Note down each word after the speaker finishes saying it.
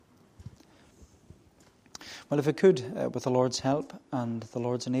Well, if we could, with the Lord's help and the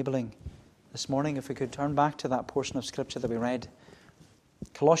Lord's enabling, this morning, if we could turn back to that portion of Scripture that we read,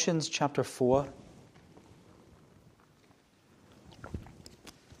 Colossians chapter 4.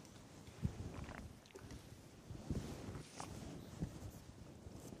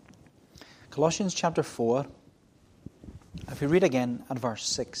 Colossians chapter 4, if we read again at verse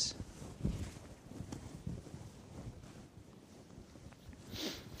 6.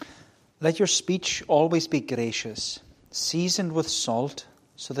 Let your speech always be gracious, seasoned with salt,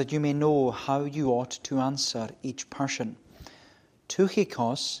 so that you may know how you ought to answer each person.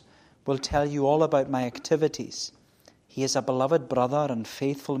 Tychicus will tell you all about my activities. He is a beloved brother and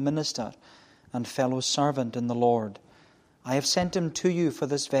faithful minister and fellow servant in the Lord. I have sent him to you for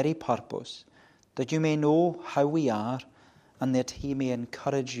this very purpose, that you may know how we are, and that he may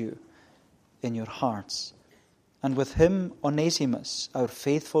encourage you in your hearts. And with him, Onesimus, our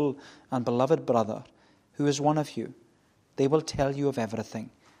faithful and beloved brother, who is one of you, they will tell you of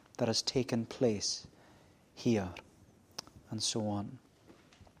everything that has taken place here, and so on.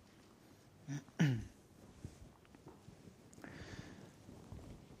 And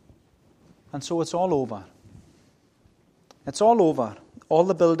so it's all over. It's all over. All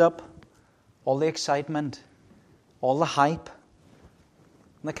the build-up, all the excitement, all the hype,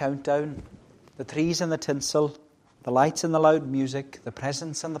 and the countdown, the trees and the tinsel, the lights and the loud music, the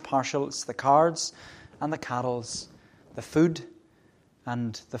presents and the parcels, the cards and the carols, the food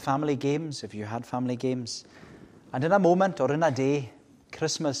and the family games, if you had family games. And in a moment or in a day,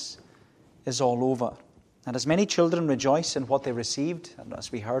 Christmas is all over. And as many children rejoice in what they received, and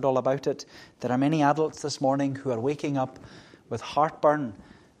as we heard all about it, there are many adults this morning who are waking up with heartburn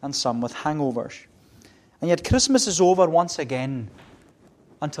and some with hangovers. And yet Christmas is over once again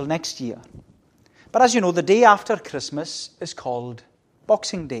until next year. But as you know, the day after Christmas is called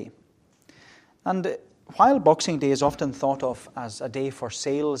Boxing Day. And while Boxing Day is often thought of as a day for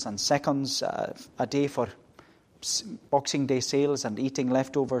sales and seconds, a day for Boxing Day sales and eating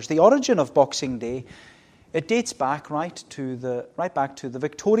leftovers, the origin of Boxing Day, it dates back right back to the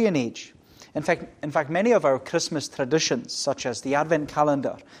Victorian age. In fact, many of our Christmas traditions, such as the Advent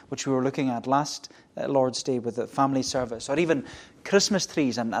calendar, which we were looking at last Lord's Day with the family service, or even Christmas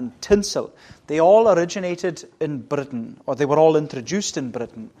trees and tinsel, they all originated in Britain, or they were all introduced in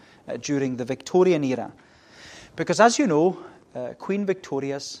Britain during the Victorian era. Because as you know, Queen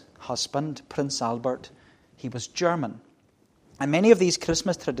Victoria's husband, Prince Albert, he was German. And many of these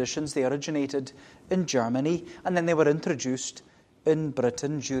Christmas traditions, they originated in Germany, and then they were introduced in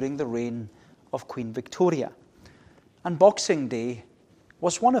Britain during the reign of Queen Victoria. And Boxing Day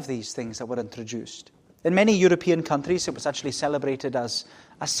was one of these things that were introduced. In many European countries, it was actually celebrated as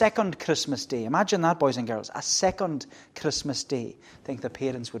a second Christmas Day. Imagine that, boys and girls, a second Christmas Day. I think the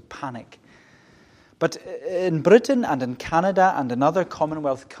parents would panic. But in Britain and in Canada and in other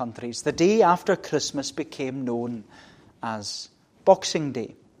Commonwealth countries, the day after Christmas became known as Boxing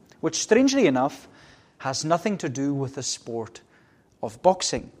Day, which strangely enough has nothing to do with the sport of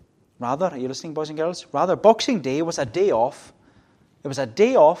boxing. Rather, are you listening, boys and girls? Rather, Boxing Day was a day off. It was a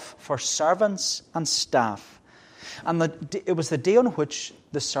day off for servants and staff. And it was the day on which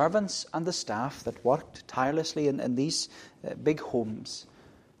the servants and the staff that worked tirelessly in these big homes,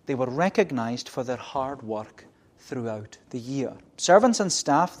 they were recognized for their hard work throughout the year. Servants and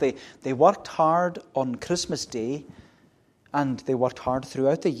staff, they worked hard on Christmas Day, and they worked hard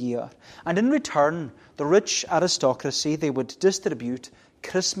throughout the year. And in return, the rich aristocracy, they would distribute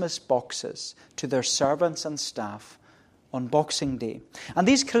Christmas boxes to their servants and staff on Boxing Day. And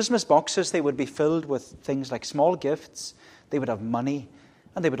these Christmas boxes, they would be filled with things like small gifts, they would have money,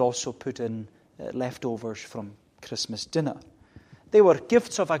 and they would also put in leftovers from Christmas dinner. They were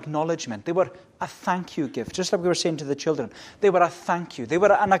gifts of acknowledgement. They were a thank you gift, just like we were saying to the children. They were a thank you. They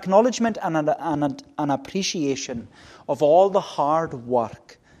were an acknowledgement and an appreciation of all the hard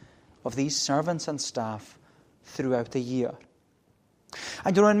work of these servants and staff throughout the year.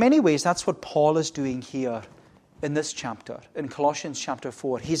 And in many ways, that's what Paul is doing here in this chapter, in Colossians chapter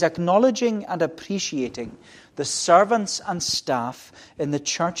 4. He's acknowledging and appreciating the servants and staff in the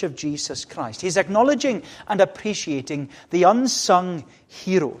Church of Jesus Christ. He's acknowledging and appreciating the unsung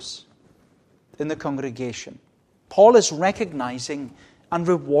heroes in the congregation. Paul is recognizing and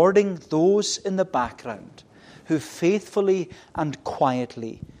rewarding those in the background who faithfully and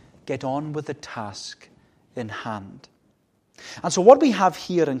quietly get on with the task in hand. And so what we have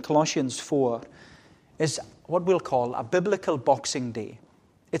here in Colossians 4 is what we'll call a biblical Boxing Day.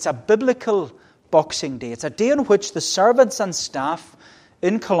 It's a biblical Boxing Day. It's a day on which the servants and staff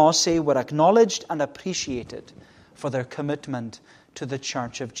in Colossae were acknowledged and appreciated for their commitment to the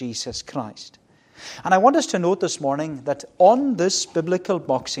Church of Jesus Christ. And I want us to note this morning that on this biblical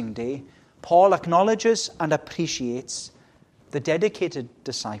Boxing Day, Paul acknowledges and appreciates the dedicated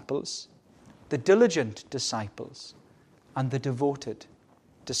disciples, the diligent disciples, and the devoted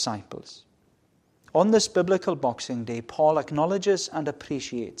disciples. On this biblical Boxing Day, Paul acknowledges and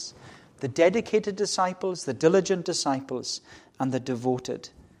appreciates the dedicated disciples, the diligent disciples, and the devoted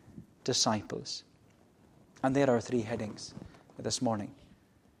disciples. And there are three headings this morning: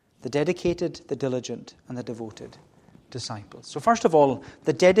 the dedicated, the diligent, and the devoted disciples. So first of all,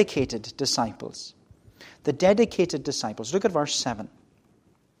 the dedicated disciples. The dedicated disciples. Look at verse 7.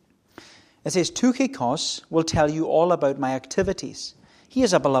 It says, Tychicus will tell you all about my activities. He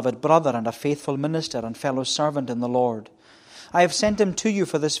is a beloved brother and a faithful minister and fellow servant in the Lord. I have sent him to you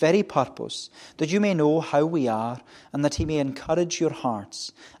for this very purpose, that you may know how we are, and that he may encourage your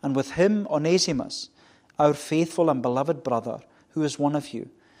hearts. And with him, Onesimus, our faithful and beloved brother, who is one of you,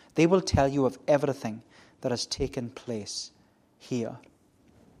 they will tell you of everything that has taken place here.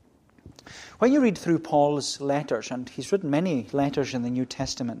 When you read through Paul's letters, and he's written many letters in the New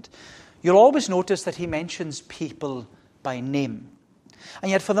Testament, you'll always notice that he mentions people by name.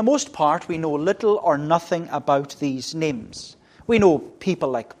 And yet for the most part, we know little or nothing about these names. We know people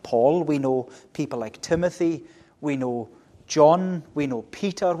like Paul, we know people like Timothy, we know John, we know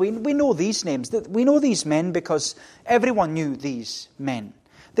Peter, we know these names. We know these men because everyone knew these men.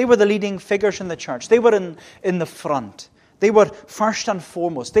 They were the leading figures in the church. They were in the front. They were first and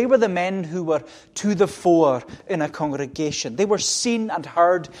foremost. They were the men who were to the fore in a congregation. They were seen and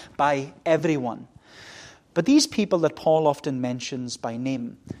heard by everyone. But these people that Paul often mentions by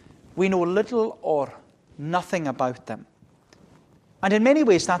name, we know little or nothing about them. And in many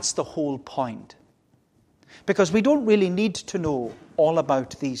ways, that's the whole point. Because we don't really need to know all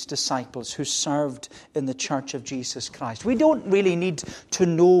about these disciples who served in the church of Jesus Christ. We don't really need to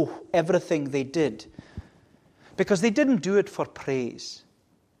know everything they did. Because they didn't do it for praise.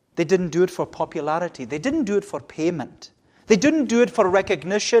 They didn't do it for popularity. They didn't do it for payment. They didn't do it for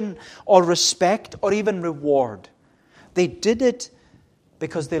recognition or respect or even reward. They did it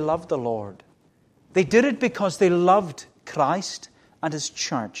because they loved the Lord. They did it because they loved Christ and His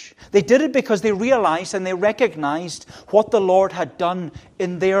church. They did it because they realized and they recognized what the Lord had done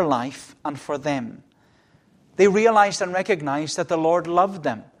in their life and for them. They realized and recognized that the Lord loved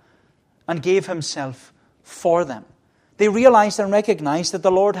them and gave Himself for them. They realized and recognized that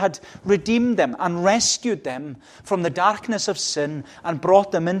the Lord had redeemed them and rescued them from the darkness of sin and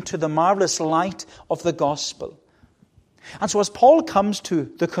brought them into the marvelous light of the gospel. And so as Paul comes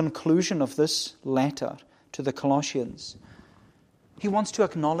to the conclusion of this letter to the Colossians, he wants to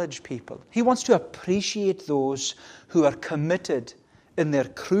acknowledge people. He wants to appreciate those who are committed in their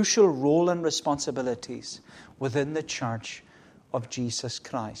crucial role and responsibilities within the church of Jesus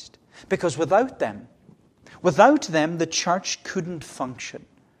Christ. Because without them, the church couldn't function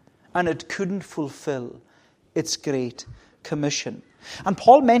and it couldn't fulfill its great commission. And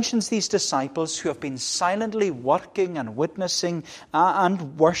Paul mentions these disciples who have been silently working and witnessing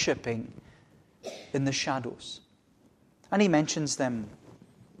and worshipping in the shadows. And he mentions them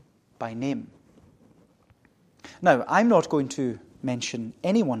by name. Now, I'm not going to mention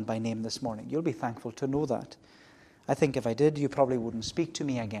anyone by name this morning. You'll be thankful to know that. I think if I did, you probably wouldn't speak to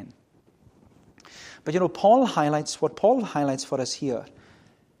me again. But what Paul highlights for us here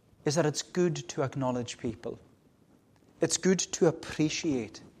is that it's good to acknowledge people. It's good to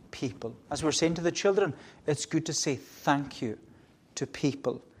appreciate people. As we're saying to the children, it's good to say thank you to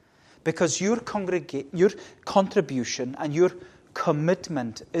people. Because your contribution and your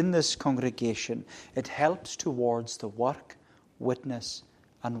commitment in this congregation, it helps towards the work, witness,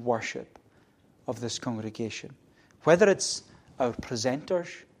 and worship of this congregation. Whether it's our presenters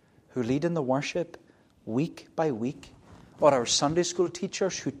who lead in the worship week by week, or our Sunday school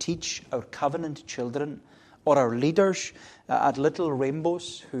teachers who teach our covenant children, or our leaders at Little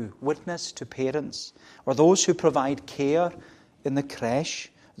Rainbows who witness to parents, or those who provide care in the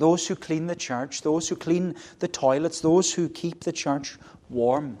creche, those who clean the church, those who clean the toilets, those who keep the church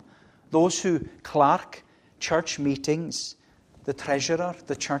warm, those who clerk church meetings, the treasurer,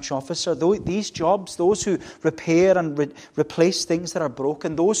 the church officer, these jobs, those who repair and replace things that are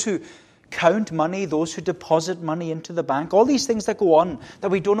broken, those who count money, those who deposit money into the bank, all these things that go on that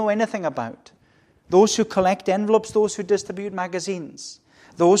we don't know anything about. Those who collect envelopes, those who distribute magazines,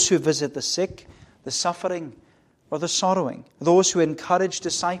 those who visit the sick, the suffering, or the sorrowing, those who encourage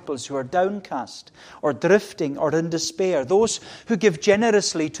disciples who are downcast or drifting or in despair, those who give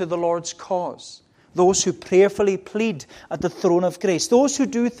generously to the Lord's cause, those who prayerfully plead at the throne of grace, those who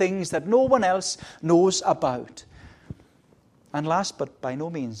do things that no one else knows about. And last but by no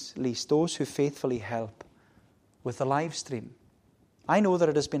means least, those who faithfully help with the live stream. I know that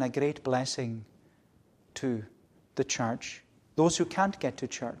it has been a great blessing to the church. Those who can't get to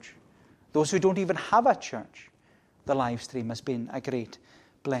church, those who don't even have a church, the live stream has been a great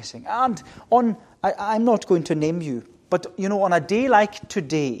blessing. And I'm not going to name you, but on a day like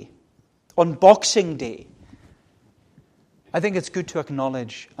today, on Boxing Day, I think it's good to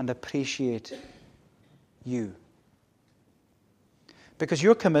acknowledge and appreciate you. Because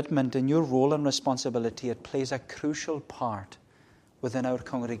your commitment and your role and responsibility, it plays a crucial part within our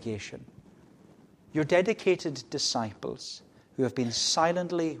congregation. You're dedicated disciples who have been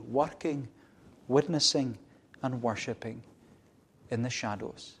silently working, witnessing, and worshipping in the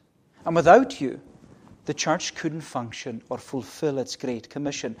shadows. And without you, the church couldn't function or fulfill its great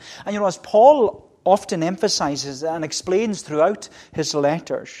commission. And as Paul often emphasizes and explains throughout his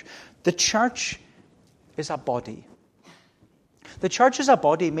letters, the church is a body. The church is a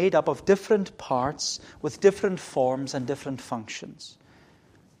body made up of different parts with different forms and different functions.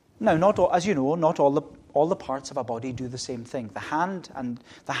 Now, not all the parts of a body do the same thing. The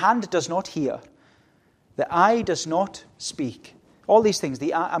hand does not hear. The eye does not speak. All these things.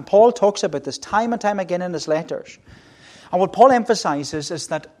 And Paul talks about this time and time again in his letters. And what Paul emphasizes is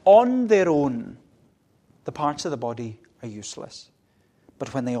that on their own, the parts of the body are useless.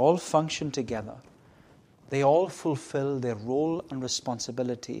 But when they all function together, they all fulfill their role and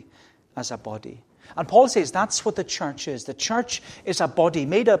responsibility as a body. And Paul says that's what the church is. The church is a body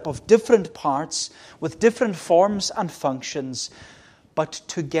made up of different parts with different forms and functions, but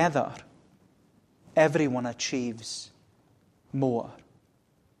together, everyone achieves more.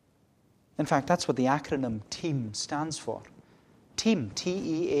 In fact, that's what the acronym TEAM stands for. TEAM,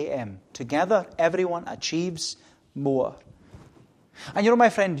 T-E-A-M. Together, everyone achieves more. And my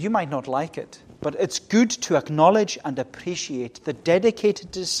friend, you might not like it, but it's good to acknowledge and appreciate the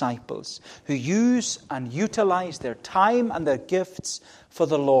dedicated disciples who use and utilize their time and their gifts for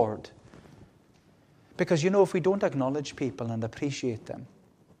the Lord. Because if we don't acknowledge people and appreciate them,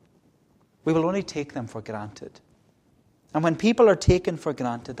 we will only take them for granted. And when people are taken for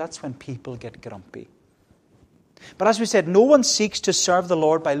granted, that's when people get grumpy. But as we said, no one seeks to serve the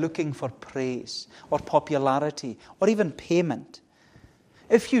Lord by looking for praise or popularity or even payment.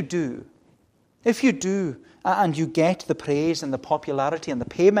 If you do, and you get the praise and the popularity and the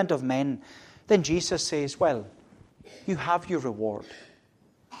payment of men, then Jesus says, well, you have your reward.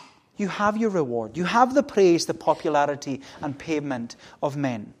 You have your reward. You have the praise, the popularity, and payment of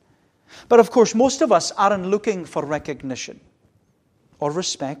men. But of course, most of us aren't looking for recognition or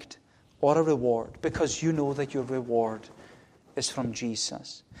respect or a reward, because you know that your reward is from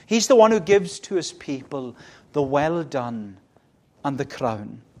Jesus. He's the one who gives to his people the well done and the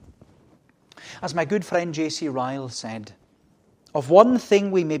crown. As my good friend J.C. Ryle said, of one thing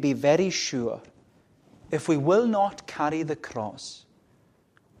we may be very sure: if we will not carry the cross,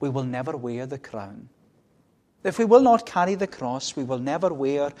 we will never wear the crown. If we will not carry the cross, we will never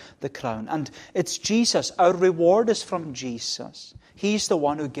wear the crown. And it's Jesus. Our reward is from Jesus. He's the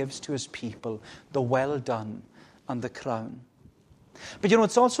one who gives to his people the well done and the crown. But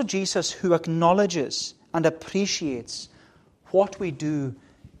it's also Jesus who acknowledges and appreciates what we do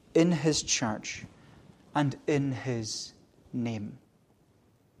in his church and in his name.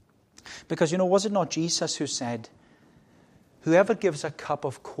 Because was it not Jesus who said, whoever gives a cup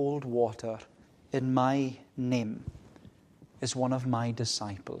of cold water in my name is one of my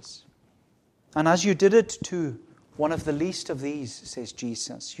disciples. And as you did it to one of the least of these, says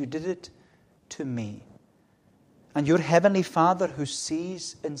Jesus, you did it to me. And your heavenly Father who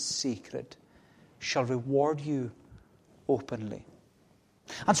sees in secret shall reward you openly.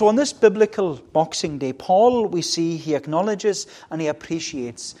 And so on this biblical Boxing Day, Paul, we see, he acknowledges and he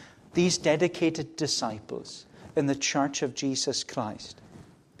appreciates these dedicated disciples in the church of Jesus Christ.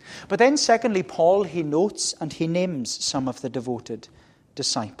 But then secondly, Paul, he notes and he names some of the devoted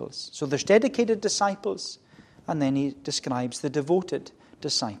disciples. So there's dedicated disciples, and then he describes the devoted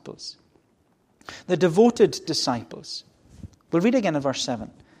disciples. The devoted disciples. We'll read again in verse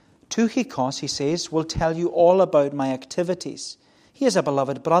 7. Tychicus, he says, will tell you all about my activities. He is a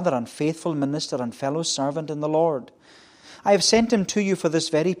beloved brother and faithful minister and fellow servant in the Lord. I have sent him to you for this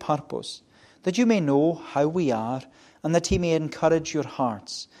very purpose, that you may know how we are, and that he may encourage your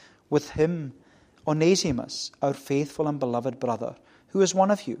hearts. With him, Onesimus, our faithful and beloved brother, who is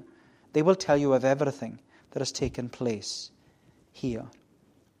one of you. They will tell you of everything that has taken place here.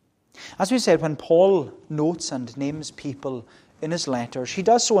 As we said, when Paul notes and names people in his letters, he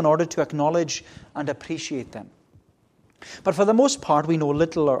does so in order to acknowledge and appreciate them. But for the most part, we know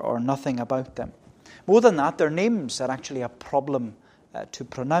little or nothing about them. More than that, their names are actually a problem to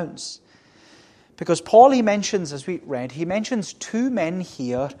pronounce. Because Paul, he mentions, as we read, he mentions two men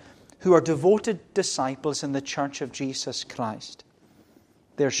here who are devoted disciples in the church of Jesus Christ.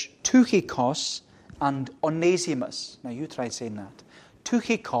 There's Tychicus and Onesimus. Now you try saying that.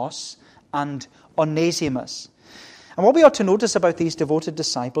 Tychicus and Onesimus. And what we ought to notice about these devoted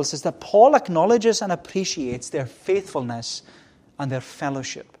disciples is that Paul acknowledges and appreciates their faithfulness and their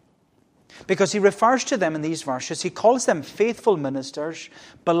fellowship. Because he refers to them in these verses, he calls them faithful ministers,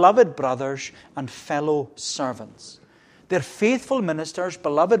 beloved brothers, and fellow servants. They're faithful ministers,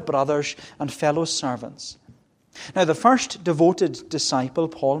 beloved brothers, and fellow servants. Now, the first devoted disciple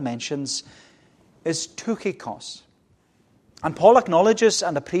Paul mentions is Tychicus. And Paul acknowledges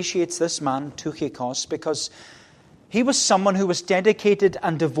and appreciates this man, Tychicus, because he was someone who was dedicated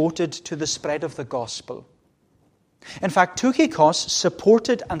and devoted to the spread of the gospel. In fact, Tychicus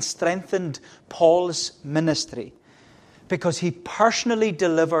supported and strengthened Paul's ministry because he personally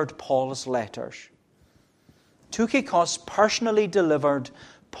delivered Paul's letters. Tychicus personally delivered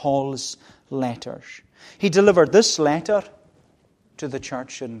Paul's letters. He delivered this letter to the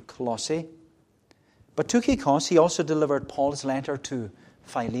church in Colossae. But Tychicus, he also delivered Paul's letter to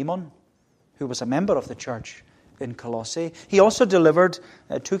Philemon, who was a member of the church in Colossae.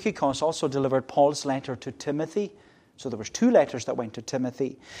 Tychicus also delivered Paul's letter to Timothy. So there was two letters that went to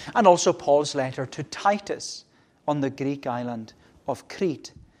Timothy. And also Paul's letter to Titus on the Greek island of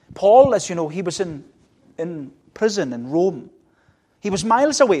Crete. Paul, as you know, he was in prison in Rome. He was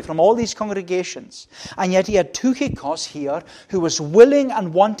miles away from all these congregations. And yet he had Tychicus here who was willing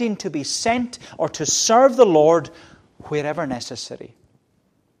and wanting to be sent or to serve the Lord wherever necessary.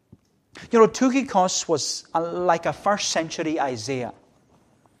 You know, Tychicus was like a first century Isaiah.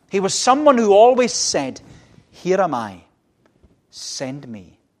 He was someone who always said, "Here am I, send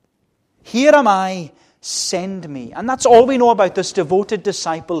me. Here am I, send me." And that's all we know about this devoted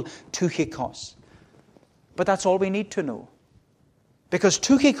disciple, Tychicus. But that's all we need to know. Because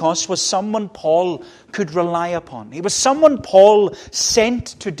Tychicus was someone Paul could rely upon. He was someone Paul sent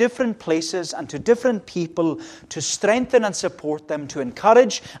to different places and to different people to strengthen and support them, to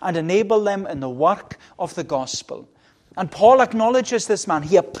encourage and enable them in the work of the gospel. And Paul acknowledges this man.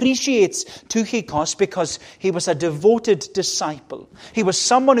 He appreciates Tychicus because he was a devoted disciple. He was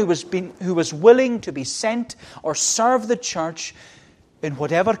someone who was willing to be sent or serve the church in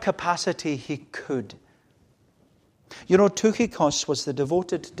whatever capacity he could. You know, Tychicus was the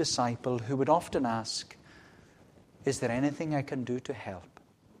devoted disciple who would often ask, "Is there anything I can do to help?"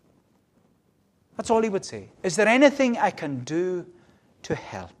 That's all he would say. "Is there anything I can do to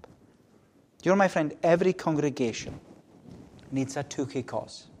help?" You know, my friend, every congregation needs a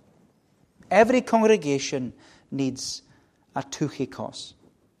Tychicus. Every congregation needs a Tychicus.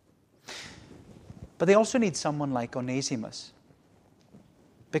 But they also need someone like Onesimus.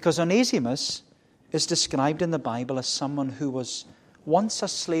 Because Onesimus is described in the Bible as someone who was once a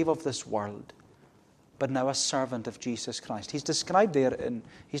slave of this world, but now a servant of Jesus Christ. He's described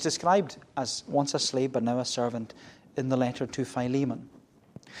as once a slave, but now a servant in the letter to Philemon.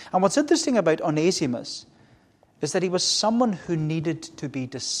 And what's interesting about Onesimus is that he was someone who needed to be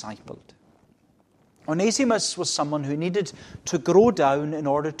discipled. Onesimus was someone who needed to grow down in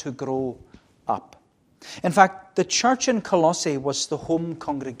order to grow up. In fact, the church in Colossae was the home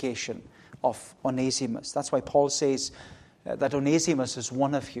congregation of Onesimus. That's why Paul says that Onesimus is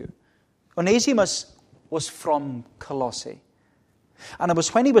one of you. Onesimus was from Colossae. And it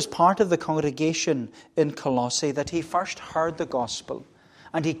was when he was part of the congregation in Colossae that he first heard the gospel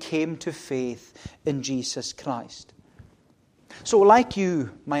and he came to faith in Jesus Christ. So like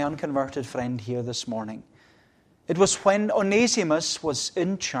you, my unconverted friend here this morning, it was when Onesimus was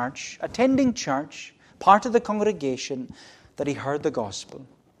in church, attending church, part of the congregation, that he heard the gospel.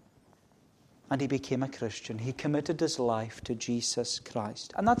 And he became a Christian. He committed his life to Jesus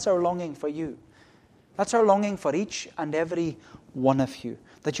Christ. And that's our longing for you. That's our longing for each and every one of you.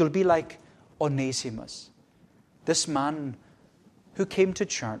 That you'll be like Onesimus. This man who came to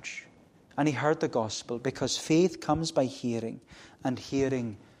church and he heard the gospel, because faith comes by hearing and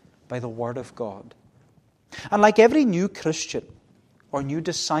hearing by the word of God. And like every new Christian or new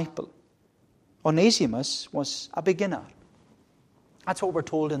disciple, Onesimus was a beginner. That's what we're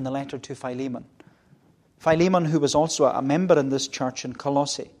told in the letter to Philemon. Philemon, who was also a member in this church in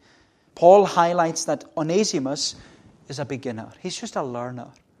Colossae. Paul highlights that Onesimus is a beginner. He's just a learner.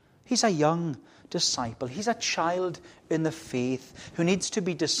 He's a young disciple. He's a child in the faith who needs to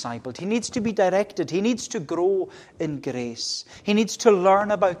be discipled. He needs to be directed. He needs to grow in grace. He needs to learn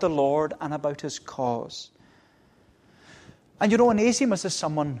about the Lord and about his cause. And you know, Onesimus is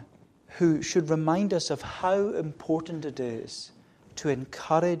someone who should remind us of how important it is to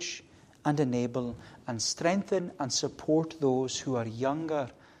encourage and enable and strengthen and support those who are younger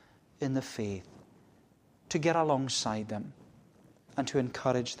in the faith, to get alongside them and to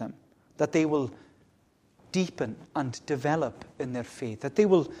encourage them, that they will deepen and develop in their faith, that they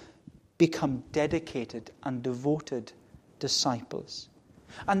will become dedicated and devoted disciples.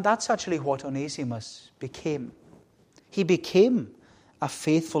 And that's actually what Onesimus became. He became a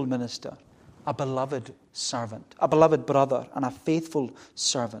faithful minister, a beloved servant, a beloved brother, and a faithful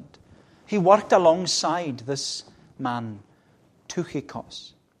servant. He worked alongside this man,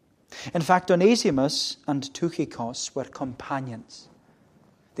 Tychicus. In fact, Onesimus and Tychicus were companions.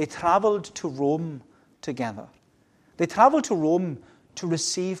 They traveled to Rome together. They traveled to Rome to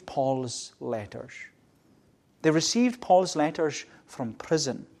receive Paul's letters. They received Paul's letters from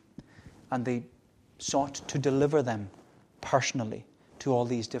prison, and they sought to deliver them personally to all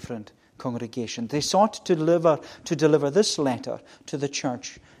these different congregations. They sought to deliver this letter to the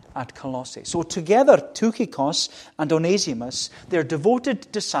church at Colossae. So together, Tychicus and Onesimus, they're devoted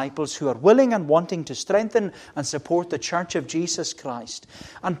disciples who are willing and wanting to strengthen and support the church of Jesus Christ.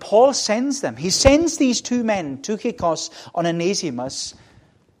 And Paul sends them. He sends these two men, Tychicus and Onesimus,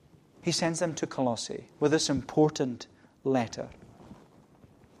 he sends them to Colossae with this important letter.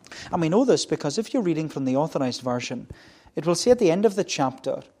 And we know this because if you're reading from the Authorized Version, it will say at the end of the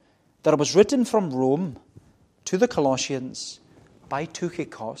chapter that it was written from Rome to the Colossians by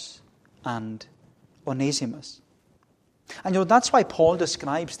Tychicus and Onesimus. And that's why Paul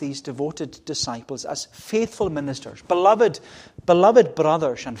describes these devoted disciples as faithful ministers, beloved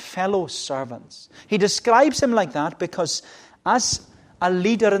brothers and fellow servants. He describes them like that because as a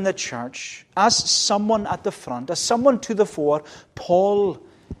leader in the church, as someone at the front, as someone to the fore, Paul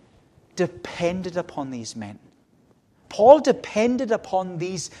depended upon these men. Paul depended upon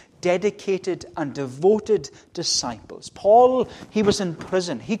these dedicated and devoted disciples. Paul, he was in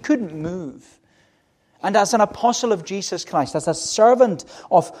prison. He couldn't move. And as an apostle of Jesus Christ, as a servant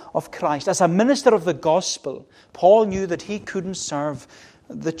of Christ, as a minister of the gospel, Paul knew that he couldn't serve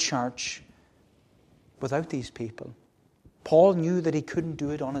the church without these people. Paul knew that he couldn't do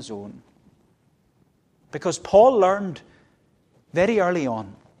it on his own. Because Paul learned very early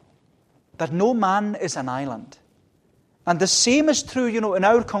on that no man is an island. And the same is true, in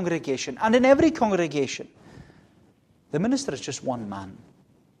our congregation and in every congregation. The minister is just one man.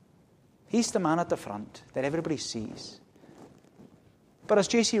 He's the man at the front that everybody sees. But as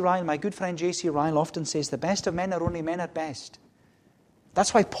J.C. Ryle, my good friend J.C. Ryle often says, the best of men are only men at best.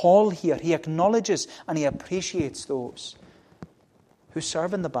 That's why Paul here, he acknowledges and he appreciates those who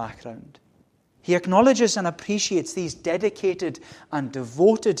serve in the background. He acknowledges and appreciates these dedicated and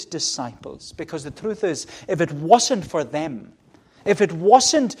devoted disciples, because the truth is, if it wasn't for them, if it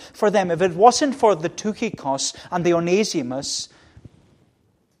wasn't for the Tychicus and the Onesimus,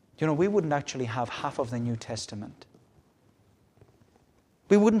 we wouldn't actually have half of the New Testament.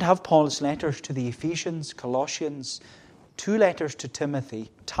 We wouldn't have Paul's letters to the Ephesians, Colossians, 2 letters to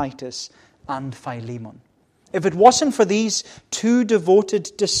Timothy, Titus, and Philemon. If it wasn't for these 2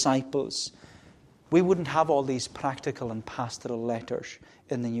 devoted disciples, we wouldn't have all these practical and pastoral letters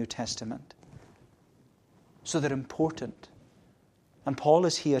in the New Testament. So they're important. And Paul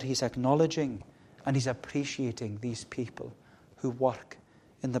is here, he's acknowledging and he's appreciating these people who work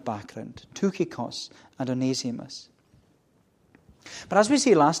in the background, Tychicus and Onesimus. But as we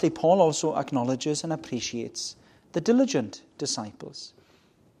see lastly, Paul also acknowledges and appreciates the diligent disciples.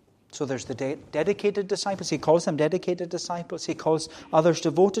 So there's the dedicated disciples. He calls them dedicated disciples. He calls others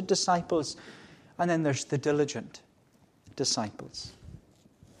devoted disciples. And then there's the diligent disciples.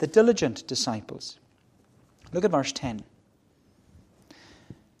 The diligent disciples. Look at verse 10.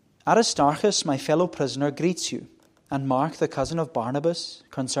 Aristarchus, my fellow prisoner, greets you, and Mark, the cousin of Barnabas,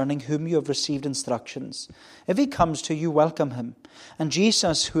 concerning whom you have received instructions. If he comes to you, welcome him. And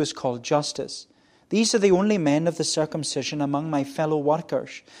Jesus, who is called Justus. These are the only men of the circumcision among my fellow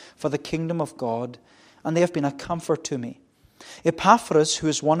workers for the kingdom of God, and they have been a comfort to me. Epaphras, who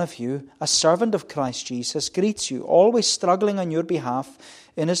is one of you, a servant of Christ Jesus, greets you, always struggling on your behalf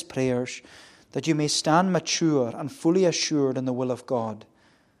in his prayers, that you may stand mature and fully assured in the will of God.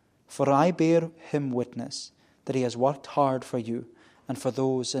 For I bear him witness that he has worked hard for you and for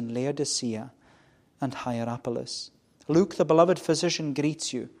those in Laodicea and Hierapolis. Luke, the beloved physician,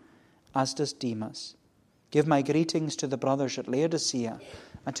 greets you, as does Demas. Give my greetings to the brothers at Laodicea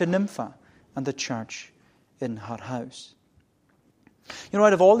and to Nympha and the church in her house.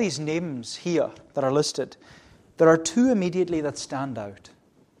 Out of all these names here that are listed, there are 2 immediately that stand out.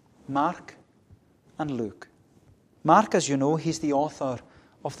 Mark and Luke. Mark, as you know, he's the author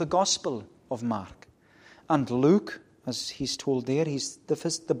of the Gospel of Mark. And Luke, as he's told there, he's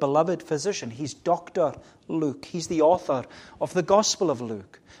the beloved physician. He's Dr. Luke. He's the author of the Gospel of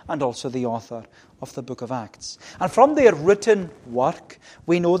Luke and also the author of the book of Acts. And from their written work,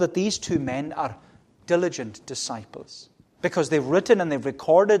 we know that these two men are diligent disciples, because they've written and they've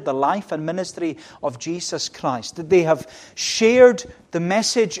recorded the life and ministry of Jesus Christ, that they have shared the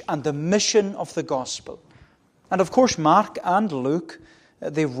message and the mission of the gospel. And of course, Mark and Luke,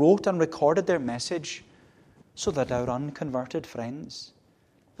 they wrote and recorded their message so that our unconverted friends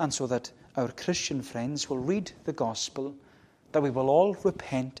and so that our Christian friends will read the gospel, that we will all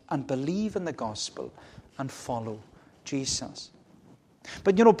repent and believe in the gospel and follow Jesus.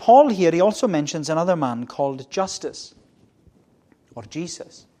 But Paul here, he also mentions another man called Justus, or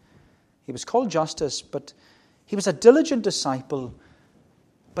Jesus. He was called Justus, but he was a diligent disciple,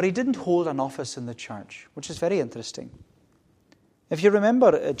 but he didn't hold an office in the church, which is very interesting. If you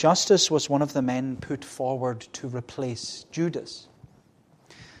remember, Justus was one of the men put forward to replace Judas.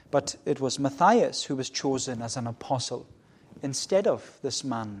 But it was Matthias who was chosen as an apostle instead of this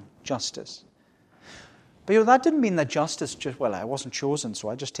man, Justus. But that didn't mean that Justus I wasn't chosen, so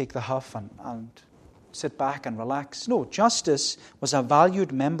I just take the huff and sit back and relax. No, Justus was a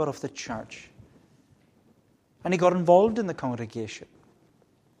valued member of the church. And he got involved in the congregation.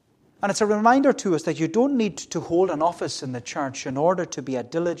 And it's a reminder to us that you don't need to hold an office in the church in order to be a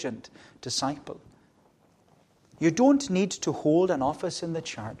diligent disciple. You don't need to hold an office in the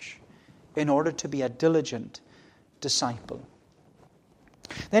church in order to be a diligent disciple.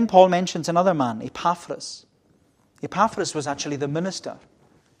 Then Paul mentions another man, Epaphras. Epaphras was actually the minister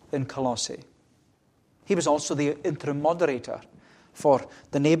in Colossae. He was also the interim moderator for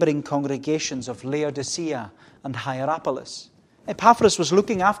the neighboring congregations of Laodicea and Hierapolis. Epaphras was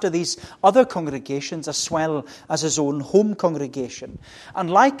looking after these other congregations as well as his own home congregation.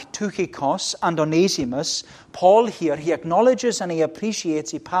 And like Tychicus and Onesimus, Paul here, he acknowledges and he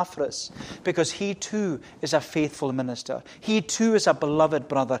appreciates Epaphras because he too is a faithful minister. He too is a beloved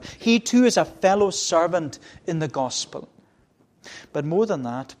brother. He too is a fellow servant in the gospel. But more than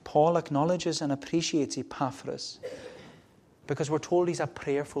that, Paul acknowledges and appreciates Epaphras because we're told he's a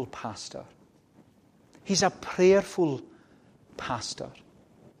prayerful pastor. He's a prayerful pastor.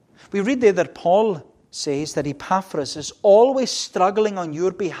 We read there that Paul says that Epaphras is always struggling on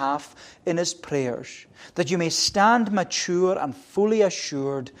your behalf in his prayers, that you may stand mature and fully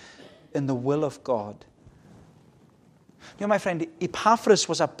assured in the will of God. My friend, Epaphras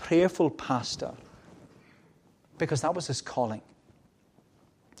was a prayerful pastor because that was his calling.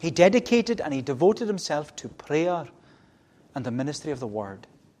 He dedicated and he devoted himself to prayer and the ministry of the word.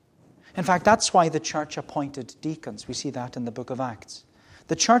 In fact, that's why the church appointed deacons. We see that in the book of Acts.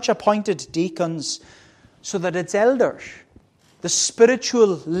 The church appointed deacons so that its elders, the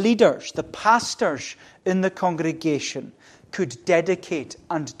spiritual leaders, the pastors in the congregation could dedicate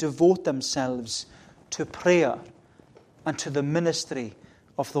and devote themselves to prayer and to the ministry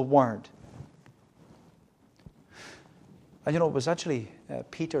of the word. And it was actually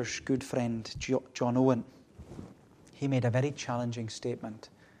Peter's good friend, John Owen. He made a very challenging statement.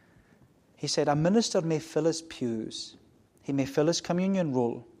 He said, a minister may fill his pews, he may fill his communion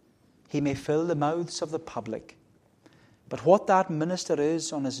roll, he may fill the mouths of the public. But what that minister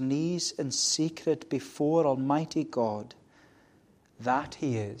is on his knees in secret before Almighty God, that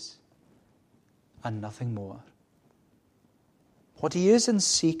he is, and nothing more. What he is in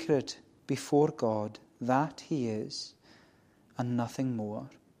secret before God, that he is, and nothing more.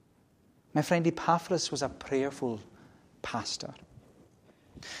 My friend, Epaphras was a prayerful pastor.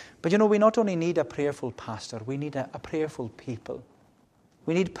 But we not only need a prayerful pastor, we need a prayerful people.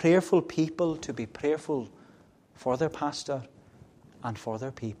 We need prayerful people to be prayerful for their pastor and for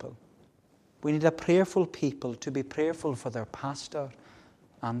their people. We need a prayerful people to be prayerful for their pastor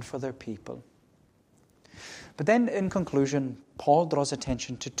and for their people. But then in conclusion, Paul draws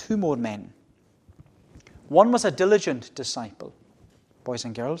attention to two more men. One was a diligent disciple, boys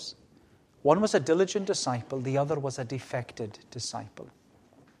and girls. One was a diligent disciple, the other was a defected disciple.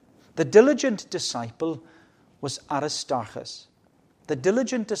 The diligent disciple was Aristarchus. The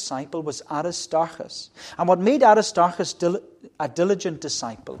diligent disciple was Aristarchus. And what made Aristarchus a diligent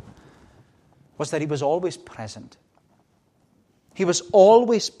disciple was that he was always present. He was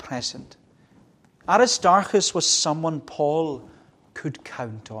always present. Aristarchus was someone Paul could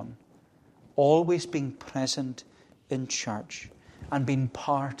count on, always being present in church and being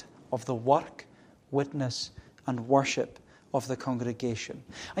part of the work, witness, and worship of the congregation.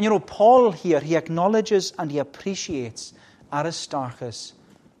 And Paul here, he acknowledges and he appreciates Aristarchus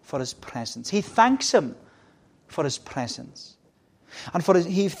for his presence. He thanks him for his presence. And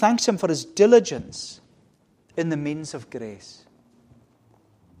he thanks him for his diligence in the means of grace.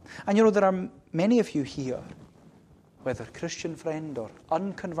 And there are many of you here, whether Christian friend or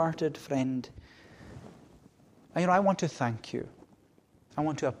unconverted friend, and I want to thank you. I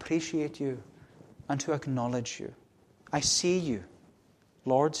want to appreciate you and to acknowledge you. I see you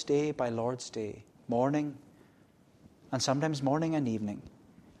Lord's Day by Lord's Day, morning and sometimes morning and evening.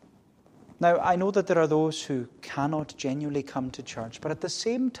 Now, I know that there are those who cannot genuinely come to church, but at the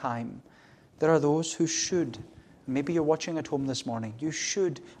same time, there are those who should. Maybe you're watching at home this morning. You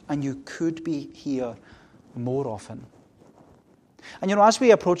should and you could be here more often. And as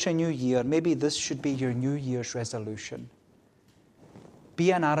we approach a new year, maybe this should be your New Year's resolution.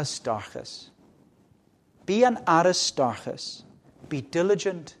 Be an Aristarchus. Be an Aristarchus. Be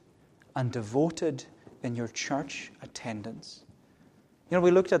diligent and devoted in your church attendance. We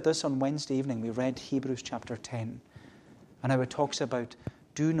looked at this on Wednesday evening. We read Hebrews chapter 10 and how it talks about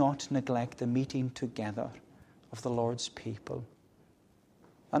do not neglect the meeting together of the Lord's people.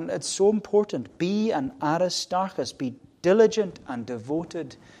 And it's so important. Be an Aristarchus. Be diligent and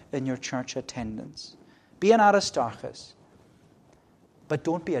devoted in your church attendance. Be an Aristarchus. But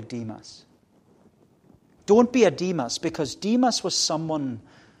don't be a Demas. Don't be a Demas, because Demas was someone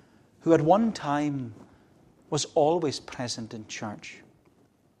who at one time was always present in church.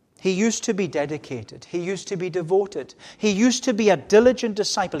 He used to be dedicated. He used to be devoted. He used to be a diligent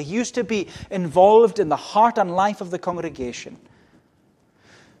disciple. He used to be involved in the heart and life of the congregation.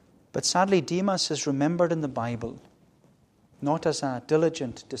 But sadly, Demas is remembered in the Bible not as a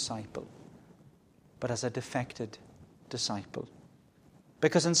diligent disciple, but as a defected disciple.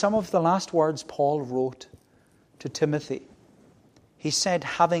 Because in some of the last words Paul wrote to Timothy, he said,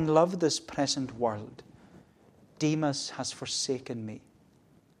 having loved this present world, Demas has forsaken me.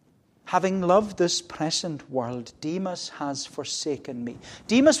 Having loved this present world, Demas has forsaken me.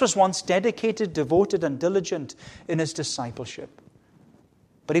 Demas was once dedicated, devoted, and diligent in his discipleship.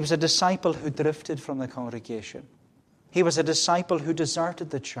 But he was a disciple who drifted from the congregation. He was a disciple who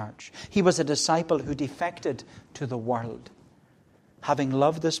deserted the church. He was a disciple who defected to the world. Having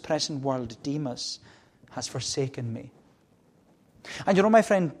loved this present world, Demas has forsaken me. And my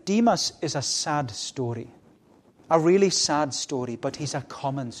friend, Demas is a sad story. A really sad story, but he's a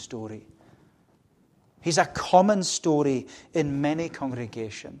common story. He's a common story in many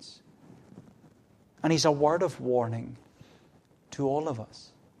congregations. And he's a word of warning to all of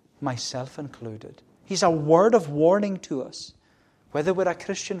us, myself included. He's a word of warning to us, whether we're a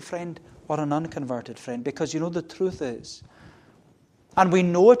Christian friend or an unconverted friend, because the truth is, and we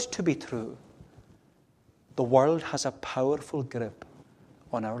know it to be true, the world has a powerful grip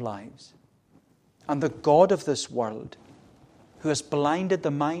on our lives. And the God of this world, who has blinded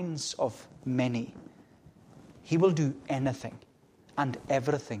the minds of many, he will do anything and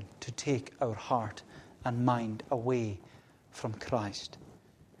everything to take our heart and mind away from Christ.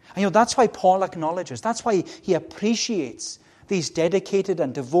 And that's why Paul acknowledges, that's why he appreciates these dedicated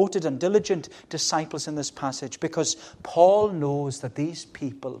and devoted and diligent disciples in this passage, because Paul knows that these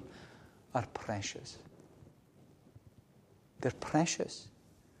people are precious. They're precious.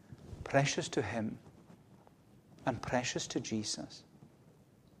 Precious to him and precious to Jesus.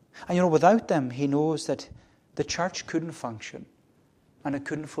 And without them, he knows that the church couldn't function and it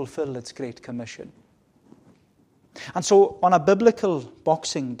couldn't fulfill its great commission. And so on a biblical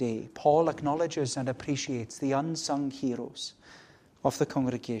Boxing Day, Paul acknowledges and appreciates the unsung heroes of the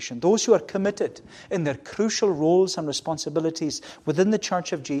congregation, those who are committed in their crucial roles and responsibilities within the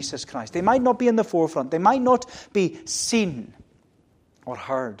church of Jesus Christ. They might not be in the forefront, they might not be seen or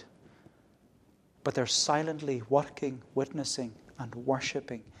heard, but they're silently working, witnessing, and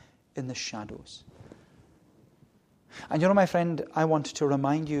worshipping in the shadows. And my friend, I want to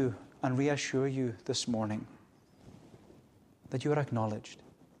remind you and reassure you this morning that you are acknowledged.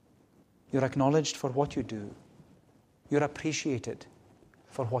 You're acknowledged for what you do. You're appreciated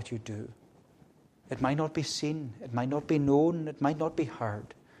for what you do. It might not be seen, it might not be known, it might not be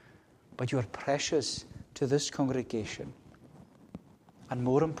heard, but you are precious to this congregation. And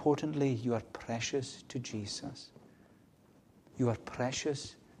more importantly, you are precious to Jesus. You are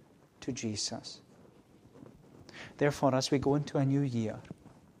precious to Jesus. Therefore, as we go into a new year,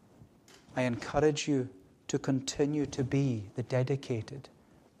 I encourage you to continue to be the dedicated,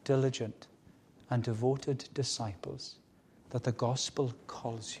 diligent, and devoted disciples that the gospel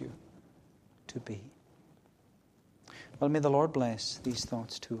calls you to be. Well, may the Lord bless these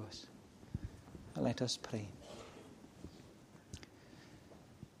thoughts to us. Let us pray.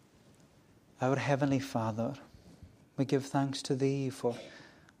 Our Heavenly Father, we give thanks to Thee for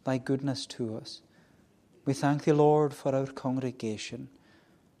Thy goodness to us. We thank Thee, Lord, for our congregation,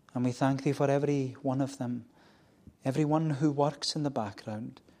 and we thank Thee for every one of them, everyone who works in the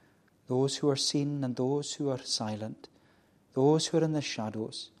background, those who are seen and those who are silent, those who are in the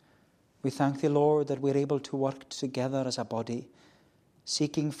shadows. We thank Thee, Lord, that we're able to work together as a body,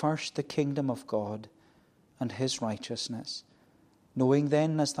 seeking first the kingdom of God and His righteousness, knowing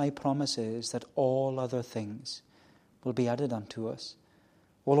then, as Thy promise is, that all other things will be added unto us.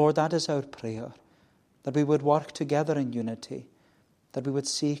 O Lord, that is our prayer, that we would work together in unity, that we would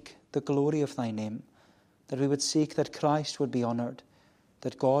seek the glory of Thy name, that we would seek that Christ would be honoured,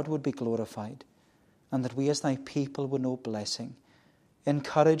 that God would be glorified, and that we as Thy people would know blessing.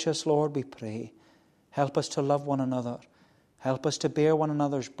 Encourage us, Lord, we pray. Help us to love one another. Help us to bear one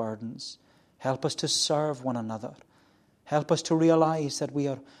another's burdens. Help us to serve one another. Help us to realize that we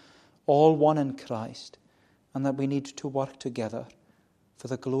are all one in Christ, and that we need to work together for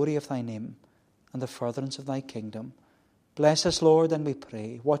the glory of Thy name and the furtherance of Thy kingdom. Bless us, Lord, and we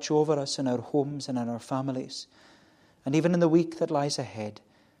pray. Watch over us in our homes and in our families, and even in the week that lies ahead,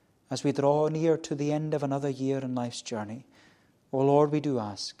 as we draw near to the end of another year in life's journey. O Lord, we do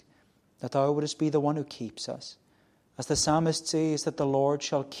ask that Thou wouldest be the one who keeps us. As the psalmist says, that the Lord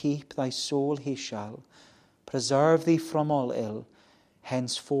shall keep thy soul, He shall preserve thee from all ill.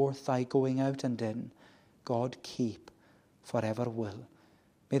 Henceforth thy going out and in, God keep forever will.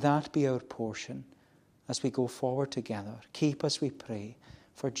 May that be our portion as we go forward together. Keep us, we pray,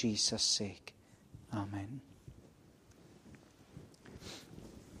 for Jesus' sake. Amen.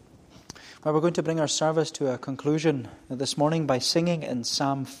 Well, we're going to bring our service to a conclusion this morning by singing in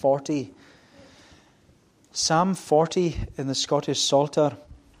Psalm 40. Psalm 40 in the Scottish Psalter.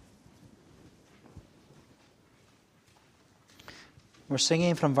 We're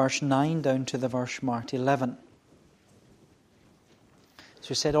singing from verse 9 down to the verse marked 11. As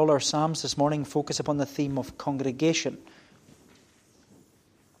we said, all our psalms this morning focus upon the theme of congregation.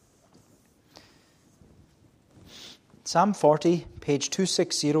 Psalm 40, page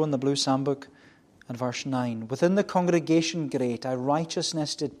 260 in the Blue Psalm Book, and verse 9. Within the congregation great I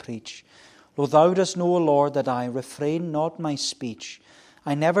righteousness did preach. Lo, Thou dost know, O Lord, that I refrain not my speech.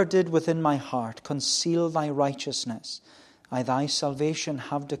 I never did within my heart conceal Thy righteousness. I Thy salvation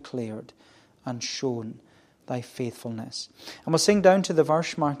have declared and shown Thy faithfulness. And we'll sing down to the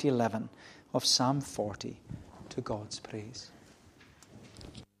verse marked 11 of Psalm 40, to God's praise.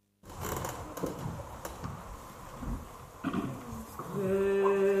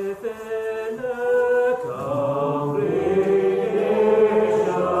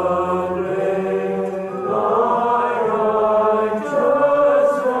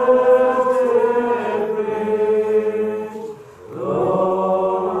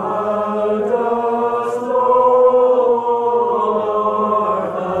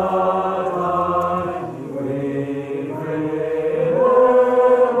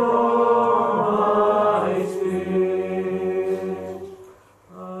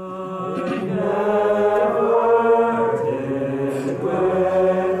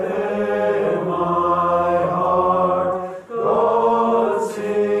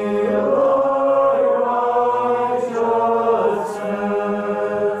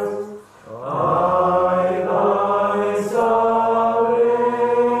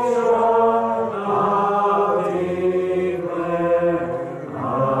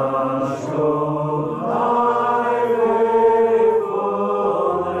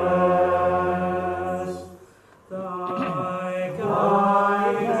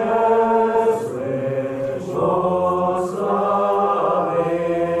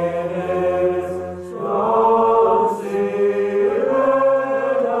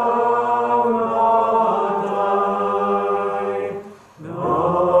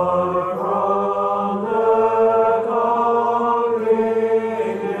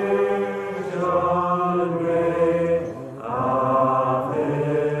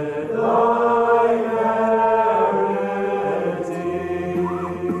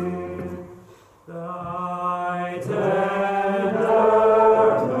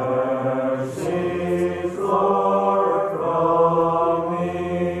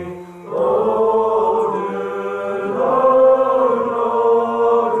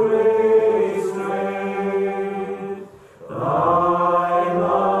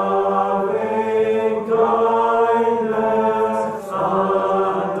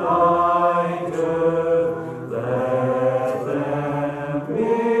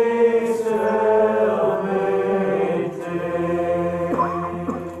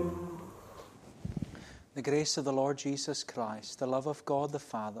 The grace of the Lord Jesus Christ, the love of God the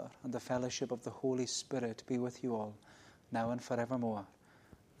Father, and the fellowship of the Holy Spirit be with you all, now and forevermore.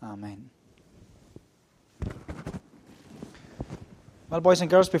 Amen. Well, boys and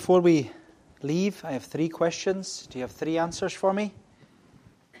girls, before we leave, I have 3 questions. Do you have 3 answers for me?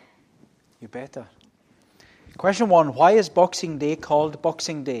 You better. Question 1, why is Boxing Day called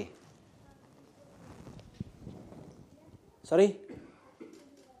Boxing Day? Sorry?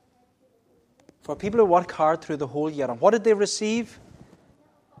 For people who work hard through the whole year. And what did they receive?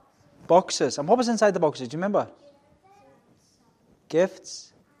 Boxes. And what was inside the boxes? Do you remember?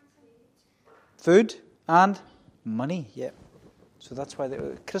 Gifts. Food. And money. Yeah. So that's why they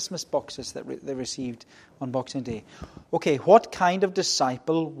were Christmas boxes that they received on Boxing Day. Okay, what kind of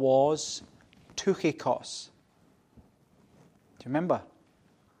disciple was Tychicus? Do you remember?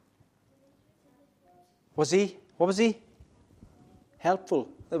 What was he? Helpful.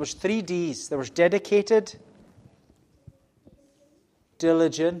 There was 3 D's. There was dedicated,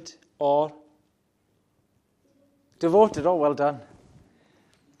 diligent, or devoted. Oh, well done.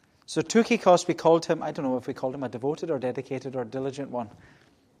 So Tychicus, we called him, I don't know if we called him a devoted or dedicated or diligent one.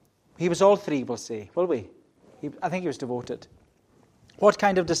 He was all 3, we'll say, will we? I think he was devoted. What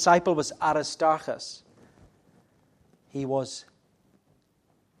kind of disciple was Aristarchus? He was,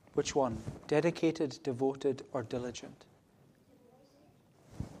 which one? Dedicated, devoted, or diligent?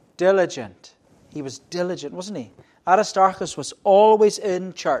 Diligent. He was diligent, wasn't he? Aristarchus was always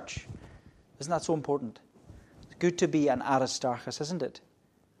in church. Isn't that so important? It's good to be an Aristarchus, isn't it?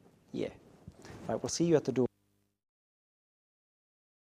 Yeah. Right, we'll see you at the door.